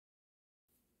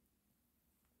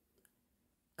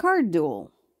Card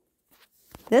Duel.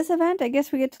 This event, I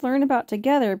guess we get to learn about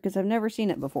together because I've never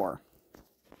seen it before.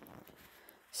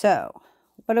 So,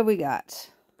 what have we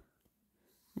got?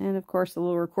 And of course, the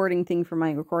little recording thing for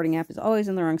my recording app is always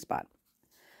in the wrong spot.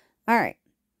 Alright.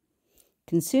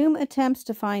 Consume attempts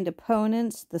to find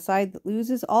opponents. The side that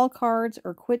loses all cards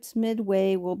or quits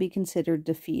midway will be considered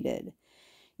defeated.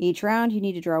 Each round, you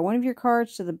need to draw one of your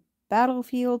cards to the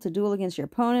battlefield to duel against your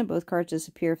opponent. Both cards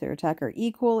disappear if their attack are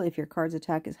equal, if your card's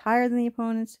attack is higher than the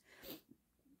opponent's.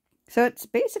 So it's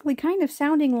basically kind of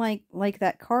sounding like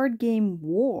that card game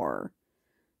War.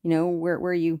 You know,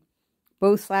 where you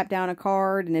both slap down a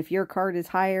card, and if your card is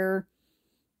higher,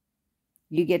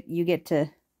 you get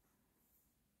to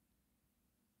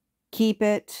keep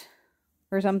it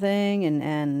or something.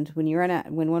 And when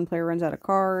one player runs out of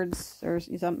cards or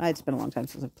something, it's been a long time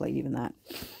since I've played even that.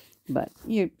 But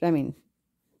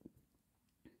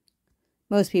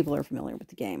most people are familiar with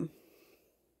the game.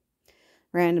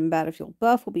 Random battlefield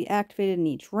buff will be activated in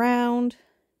each round.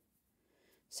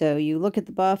 So you look at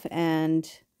the buff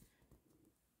and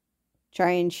try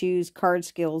and choose card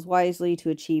skills wisely to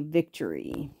achieve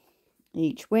victory.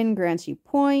 Each win grants you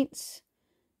points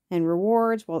and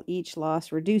rewards, while each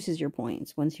loss reduces your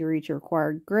points. Once you reach a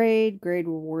required grade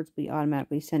rewards will be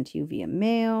automatically sent to you via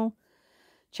mail.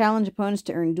 Challenge opponents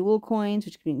to earn duel coins,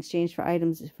 which can be exchanged for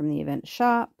items from the event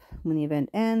shop. When the event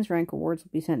ends, rank rewards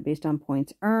will be sent based on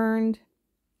points earned.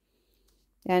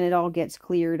 And it all gets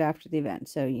cleared after the event,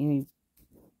 so you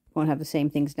won't have the same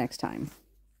things next time.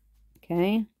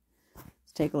 Okay,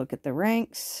 let's take a look at the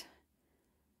ranks.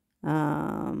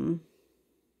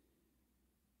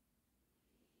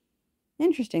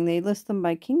 Interesting, they list them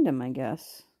by kingdom, I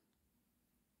guess.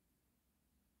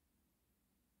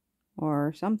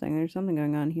 Or something, there's something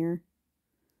going on here.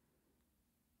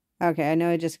 Okay, I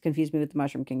know it just confused me with the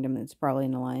Mushroom Kingdom. It's probably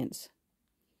an alliance.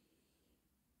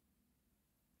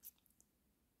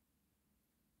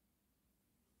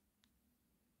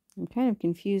 I'm kind of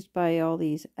confused by all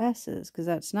these S's, because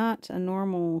that's not a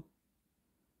normal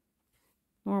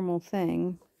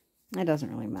thing. It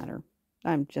doesn't really matter.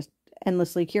 I'm just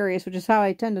endlessly curious, which is how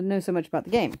I tend to know so much about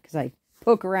the game, because I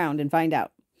poke around and find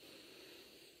out.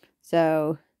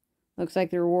 So, looks like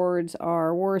the rewards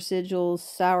are War Sigils,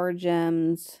 Sour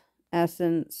Gems,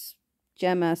 Essence,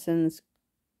 Gem Essence,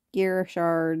 Gear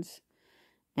Shards,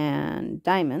 and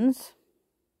Diamonds.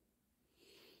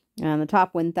 And the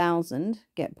top 1,000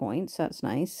 get points. That's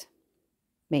nice.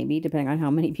 Maybe, depending on how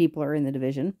many people are in the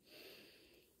division.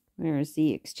 There's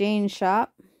the exchange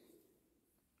shop.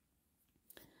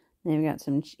 Then we've got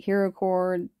some hero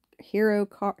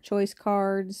choice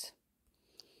cards.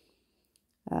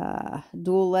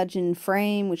 Duel Legend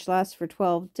frame, which lasts for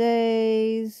 12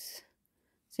 days.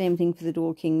 Same thing for the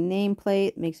Duel King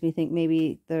nameplate. Makes me think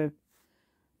maybe the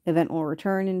event will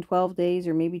return in 12 days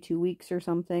or maybe 2 weeks or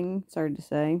something. It's hard to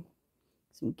say.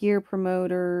 Some gear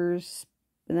promoters,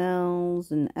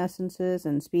 spinels and essences,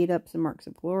 and speed ups and marks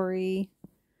of glory.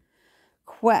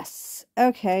 Quests.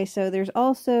 Okay, so there's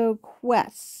also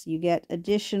quests. You get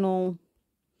additional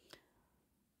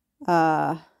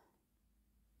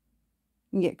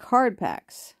you get card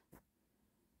packs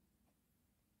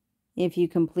if you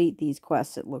complete these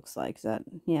quests, it looks like. That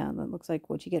looks like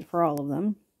what you get for all of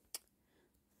them.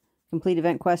 Complete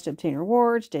event quest to obtain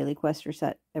rewards. Daily quests are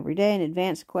set every day, and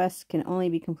advanced quests can only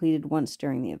be completed once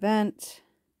during the event.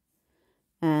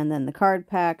 And then the card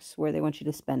packs, where they want you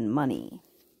to spend money.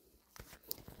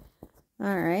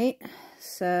 Alright,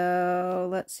 so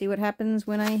let's see what happens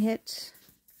when I hit...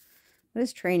 What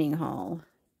is Training Hall?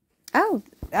 Oh,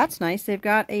 that's nice. They've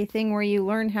got a thing where you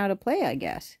learn how to play, I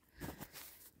guess.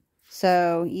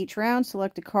 So, each round,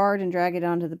 select a card and drag it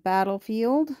onto the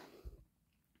battlefield.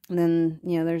 And then,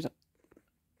 there's...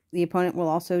 The opponent will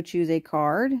also choose a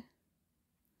card.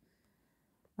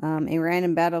 A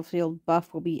random battlefield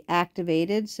buff will be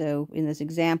activated. So, in this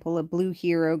example, a blue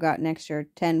hero got an extra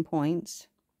 10 points.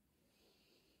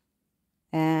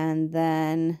 And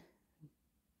then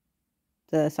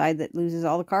the side that loses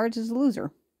all the cards is the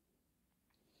loser.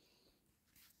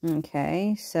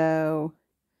 Okay, so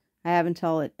I have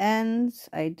until it ends.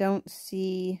 I'm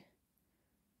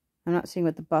not seeing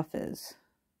what the buff is.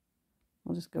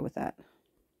 I'll just go with that.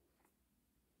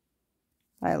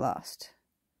 I lost.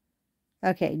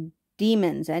 Okay,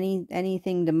 demons.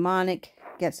 Anything demonic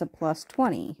gets a plus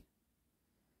 20.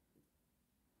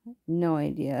 No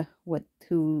idea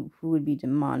who would be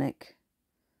demonic.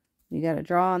 We got a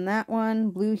draw on that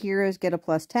one. Blue heroes get a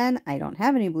plus 10. I don't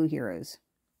have any blue heroes.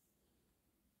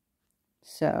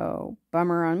 So,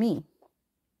 bummer on me.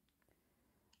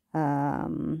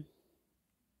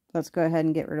 Let's go ahead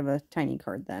and get rid of a tiny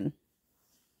card then.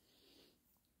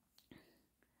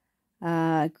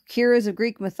 Heroes of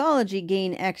Greek mythology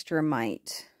gain extra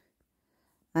might.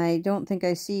 I don't think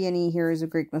I see any heroes of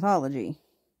Greek mythology.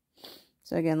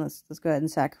 So again, let's go ahead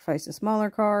and sacrifice a smaller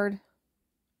card.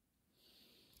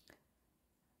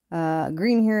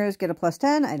 Green heroes get a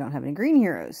 +10. I don't have any green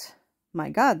heroes. My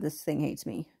God, this thing hates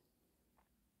me.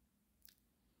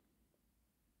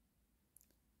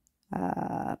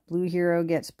 Blue hero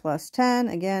gets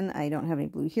 +10. Again, I don't have any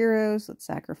blue heroes. Let's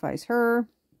sacrifice her.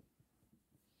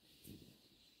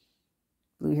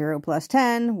 Blue hero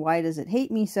 +10. Why does it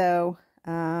hate me so?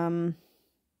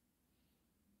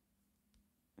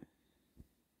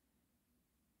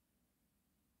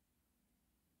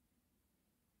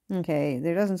 Okay,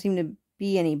 there doesn't seem to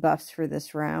be any buffs for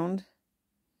this round.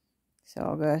 So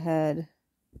I'll go ahead.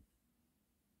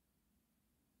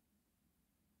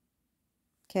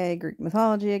 Okay, Greek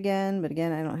mythology again, but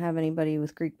again, I don't have anybody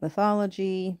with Greek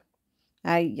mythology.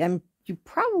 You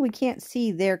probably can't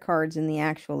see their cards in the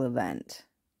actual event.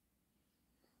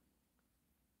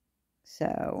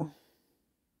 So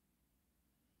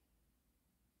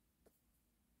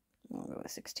we'll go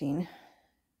with 16.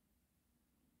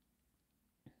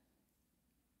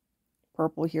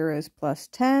 Purple heroes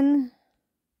 +10.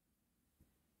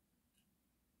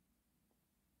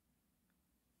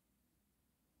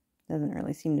 Doesn't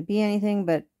really seem to be anything,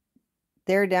 but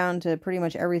they're down to pretty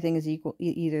much everything is equal,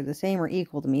 either the same or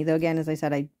equal to me. Though again, as I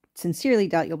said, I sincerely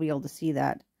doubt you'll be able to see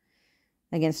that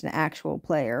against an actual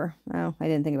player. Oh, I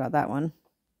didn't think about that one.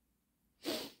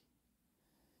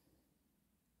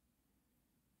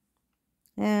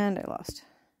 And I lost.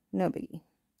 No biggie.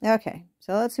 Okay,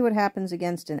 so let's see what happens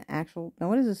against an actual... Now,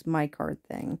 what is this my card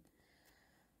thing?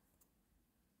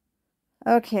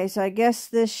 Okay, so I guess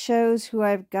this shows who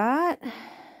I've got.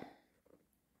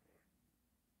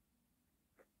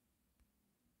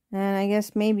 And I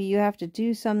guess maybe you have to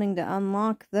do something to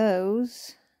unlock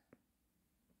those.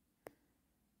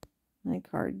 My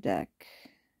card deck.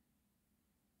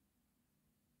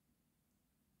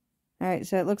 Alright,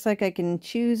 so it looks like I can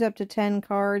choose up to 10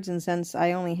 cards, and since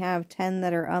I only have 10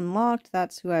 that are unlocked,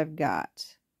 that's who I've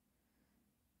got.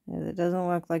 It doesn't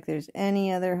look like there's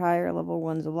any other higher level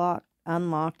ones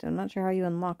unlocked. I'm not sure how you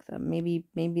unlock them.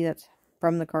 Maybe that's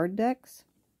from the card decks.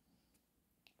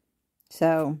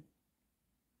 So,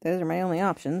 those are my only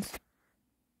options.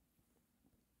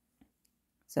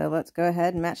 So let's go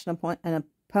ahead and match an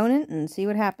opponent and see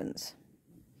what happens.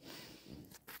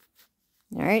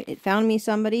 Alright, it found me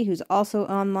somebody who's also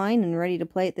online and ready to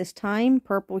play at this time.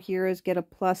 Purple heroes get a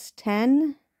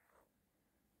 +10.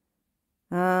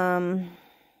 I'll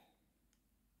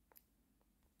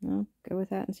go with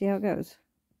that and see how it goes.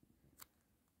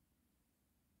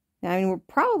 I mean, we're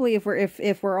probably,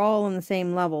 if we're all on the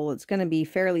same level, it's going to be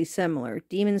fairly similar.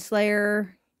 Demon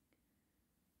Slayer,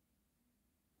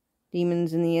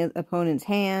 demons in the opponent's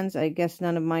hands. I guess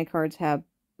none of my cards have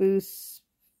boosts.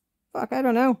 Fuck, I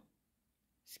don't know.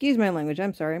 Excuse my language.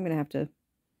 I'm sorry. I'm going to have to...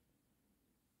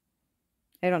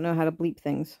 I don't know how to bleep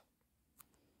things.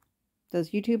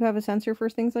 Does YouTube have a censor for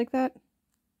things like that?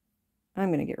 I'm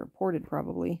going to get reported,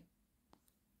 probably.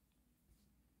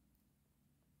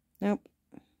 Nope.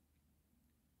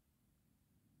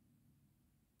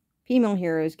 Female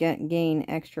heroes gain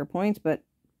extra points, but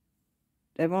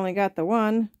I've only got the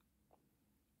one.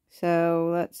 So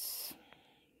let's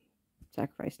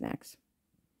sacrifice next.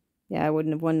 Yeah, I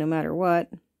wouldn't have won no matter what.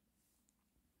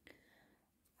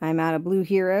 I'm out of blue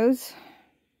heroes.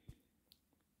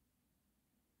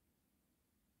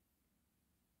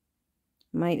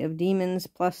 Might of Demons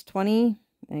 +20.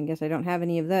 I guess I don't have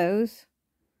any of those.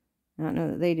 I don't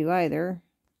know that they do either.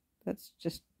 Let's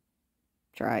just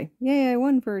try. Yay, I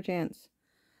won for a chance.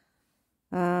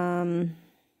 Yellow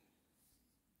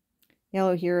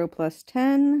hero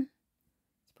 +10.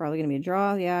 It's probably going to be a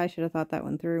draw. Yeah, I should have thought that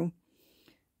one through.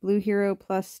 Blue hero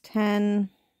 +10.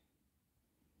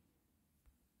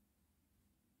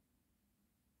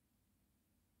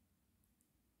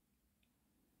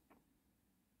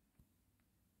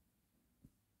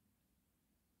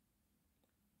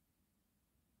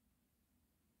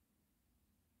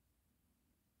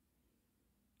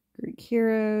 Greek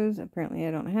heroes. Apparently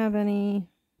I don't have any.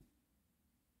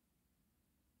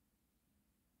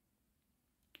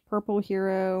 Purple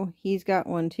hero. He's got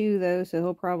one too, though, so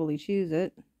he'll probably choose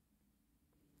it.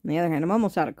 On the other hand, I'm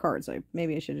almost out of cards, so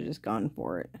maybe I should have just gone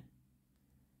for it.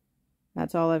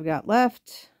 That's all I've got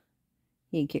left.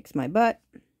 He kicks my butt.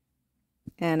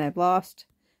 And I've lost.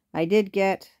 I did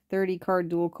get 30 card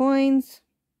duel coins.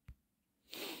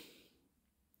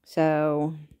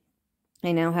 So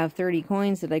I now have 30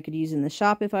 coins that I could use in the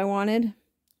shop if I wanted.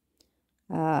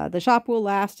 The shop will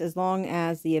last as long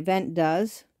as the event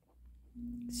does.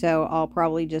 So I'll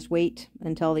probably just wait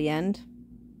until the end.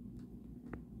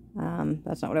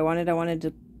 That's not what I wanted. I wanted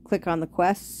to click on the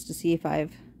quests to see if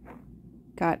I've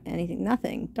got anything.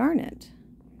 Nothing. Darn it.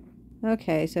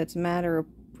 Okay, so it's a matter of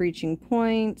reaching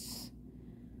points,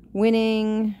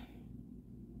 winning,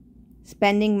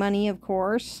 spending money, of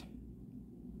course.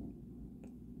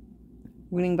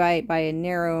 Winning by a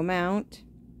narrow amount.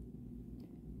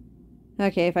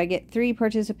 Okay, if I get 3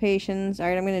 participations,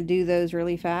 alright, I'm going to do those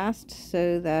really fast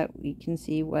so that we can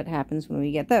see what happens when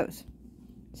we get those.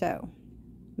 So,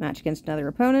 match against another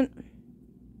opponent.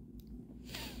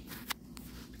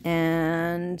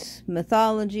 And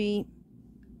mythology.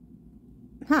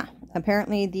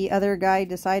 Apparently the other guy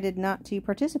decided not to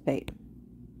participate.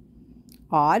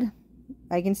 Odd.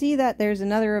 I can see that there's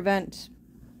another event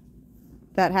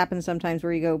that happens sometimes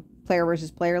where you go player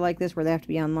versus player like this, where they have to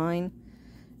be online.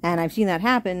 And I've seen that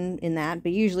happen in that,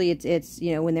 but usually it's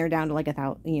you know, when they're down to like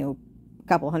a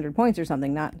couple hundred points or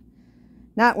something, not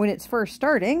when it's first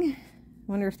starting. I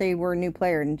wonder if they were a new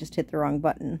player and just hit the wrong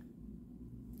button.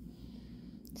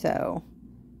 So,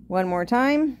 one more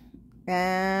time.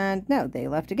 And no, they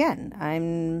left again.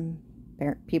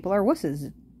 People are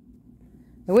wusses.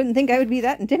 I wouldn't think I would be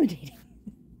that intimidating.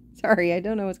 Sorry, I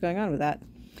don't know what's going on with that.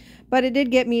 But it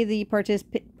did get me the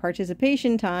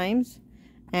participation times.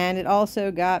 And it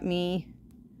also got me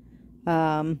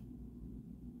a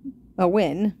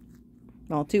win.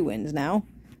 Well, 2 wins now.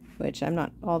 Which I'm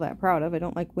not all that proud of. I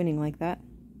don't like winning like that.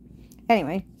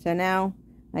 Anyway, so now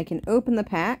I can open the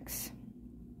packs.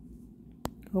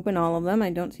 Open all of them. I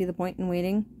don't see the point in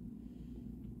waiting.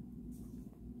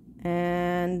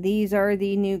 And these are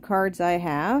the new cards I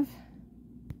have.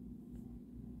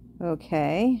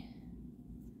 Okay.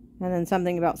 And then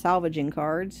something about salvaging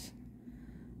cards.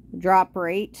 Drop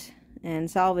rate and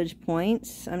salvage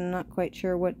points. I'm not quite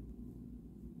sure what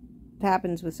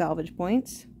happens with salvage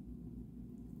points.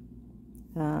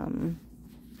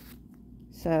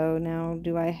 So now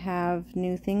do I have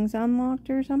new things unlocked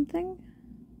or something?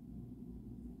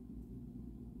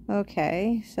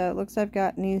 Okay, so it looks I've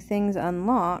got new things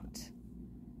unlocked.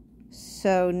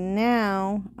 So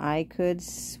now I could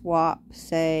swap,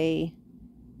 say,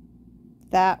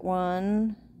 that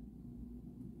one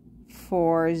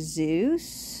for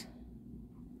Zeus.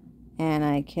 And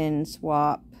I can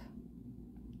swap.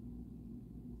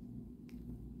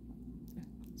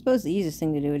 I suppose the easiest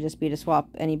thing to do would just be to swap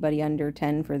anybody under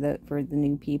 10 for the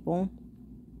new people.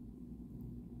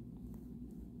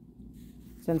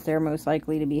 Since they're most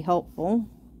likely to be helpful.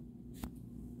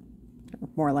 Or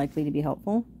more likely to be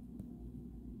helpful.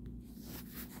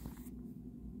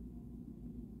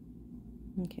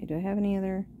 Okay, do I have any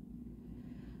other?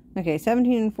 Okay,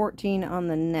 17 and 14 on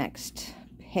the next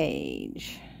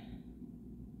page.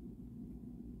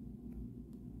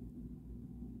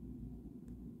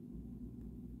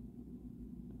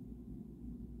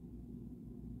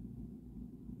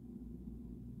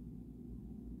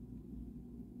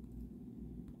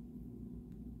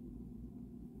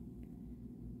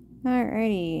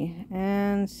 Alrighty,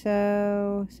 and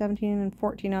so 17 and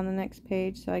 14 on the next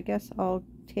page, so I guess I'll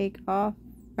take off,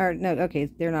 or no, okay,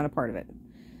 they're not a part of it.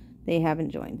 They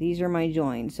haven't joined. These are my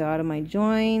joins. So out of my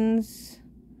joins,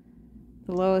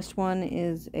 the lowest one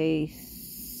is a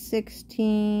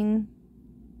 16,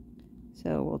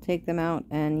 so we'll take them out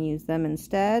and use them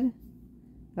instead.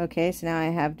 Okay, so now I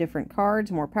have different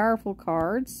cards, more powerful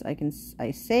cards.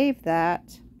 I save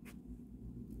that.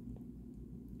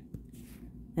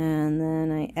 And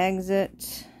then I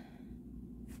exit.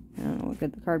 I don't know what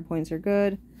good the card points are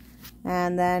good.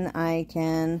 And then I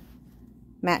can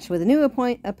match with a new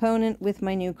opponent with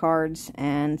my new cards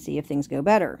and see if things go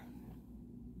better.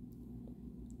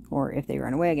 Or if they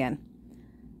run away again.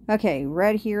 Okay,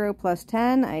 red hero plus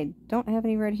 10. I don't have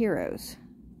any red heroes.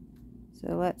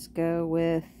 So let's go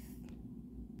with...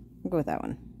 We'll go with that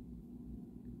one.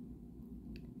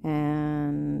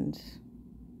 And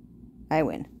I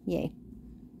win. Yay.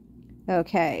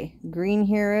 Okay, green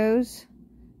heroes.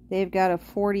 They've got a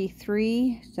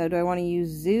 43. So do I want to use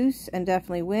Zeus and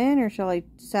definitely win, or shall I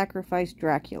sacrifice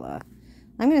Dracula?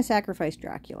 I'm going to sacrifice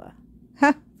Dracula.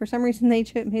 Ha! For some reason they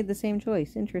made the same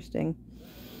choice. Interesting.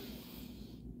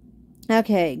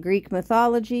 Okay, Greek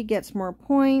mythology gets more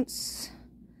points.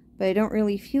 But I don't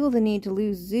really feel the need to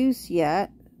lose Zeus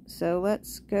yet. So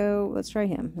let's try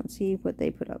him. Let's see what they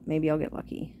put up. Maybe I'll get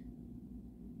lucky.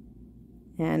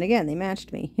 And again, they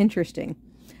matched me. Interesting.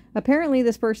 Apparently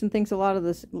this person thinks a lot of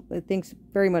this, thinks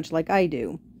very much like I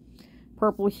do.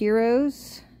 Purple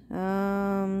heroes. Yeah,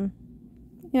 I'm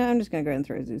just going to go ahead and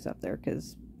throw Zeus up there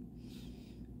because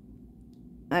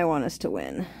I want us to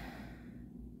win.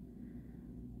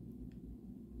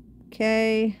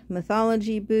 Okay,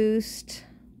 mythology boost.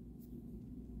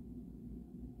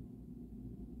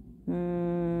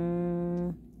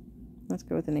 Let's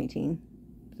go with an 18.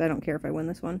 Because I don't care if I win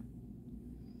this one.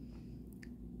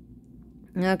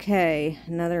 Okay,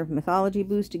 another mythology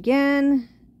boost again.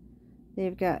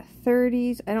 They've got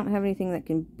 30s. I don't have anything that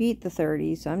can beat the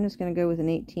 30s, so I'm just going to go with an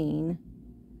 18.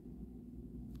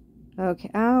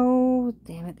 Okay. Oh,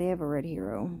 damn it. They have a red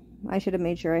hero. I should have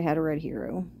made sure I had a red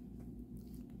hero.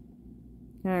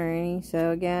 Alrighty, so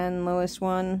again, lowest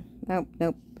one. Oh,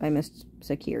 nope. I missed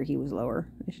Sakir. He was lower.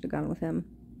 I should have gone with him.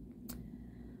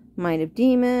 Might of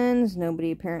Demons. Nobody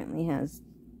apparently has...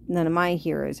 None of my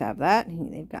heroes have that.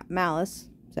 They've got Malice.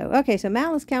 So, okay, so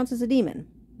Malice counts as a demon.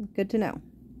 Good to know.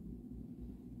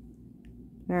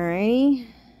 Alrighty.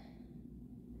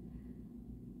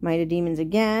 Might of Demons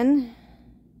again.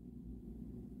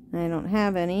 I don't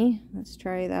have any. Let's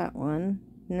try that one.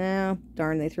 No,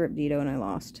 darn, they threw up Dito and I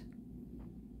lost.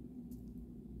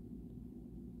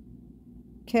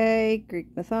 Okay, Greek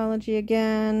mythology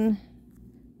again.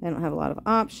 I don't have a lot of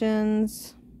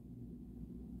options.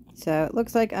 So it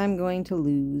looks like I'm going to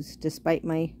lose despite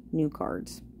my new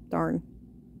cards. Darn.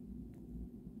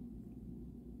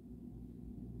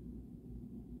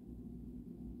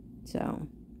 So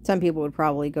some people would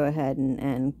probably go ahead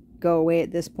and go away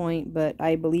at this point, but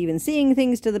I believe in seeing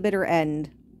things to the bitter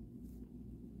end.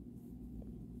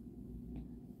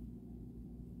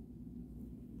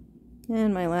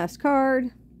 And my last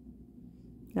card.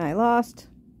 I lost.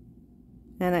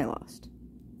 And I lost.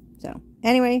 So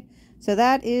anyway, so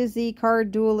that is the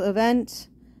card duel event.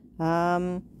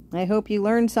 I hope you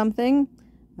learned something.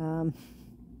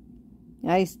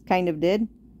 I kind of did.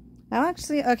 I'll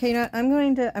actually, okay, you know what, I'm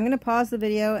going to pause the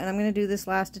video and I'm going to do this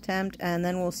last attempt and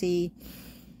then we'll see.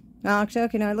 Actually,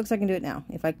 okay, no, it looks like I can do it now.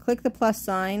 If I click the plus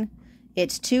sign,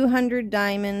 it's 200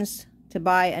 diamonds to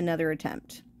buy another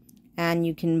attempt. And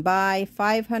you can buy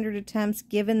 500 attempts.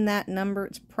 Given that number,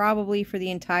 it's probably for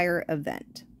the entire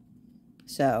event.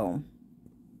 So,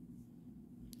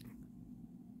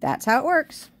 that's how it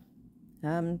works.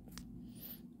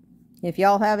 If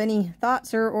y'all have any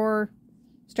thoughts or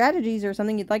strategies or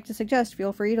something you'd like to suggest,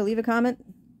 feel free to leave a comment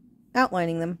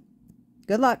outlining them.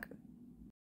 Good luck.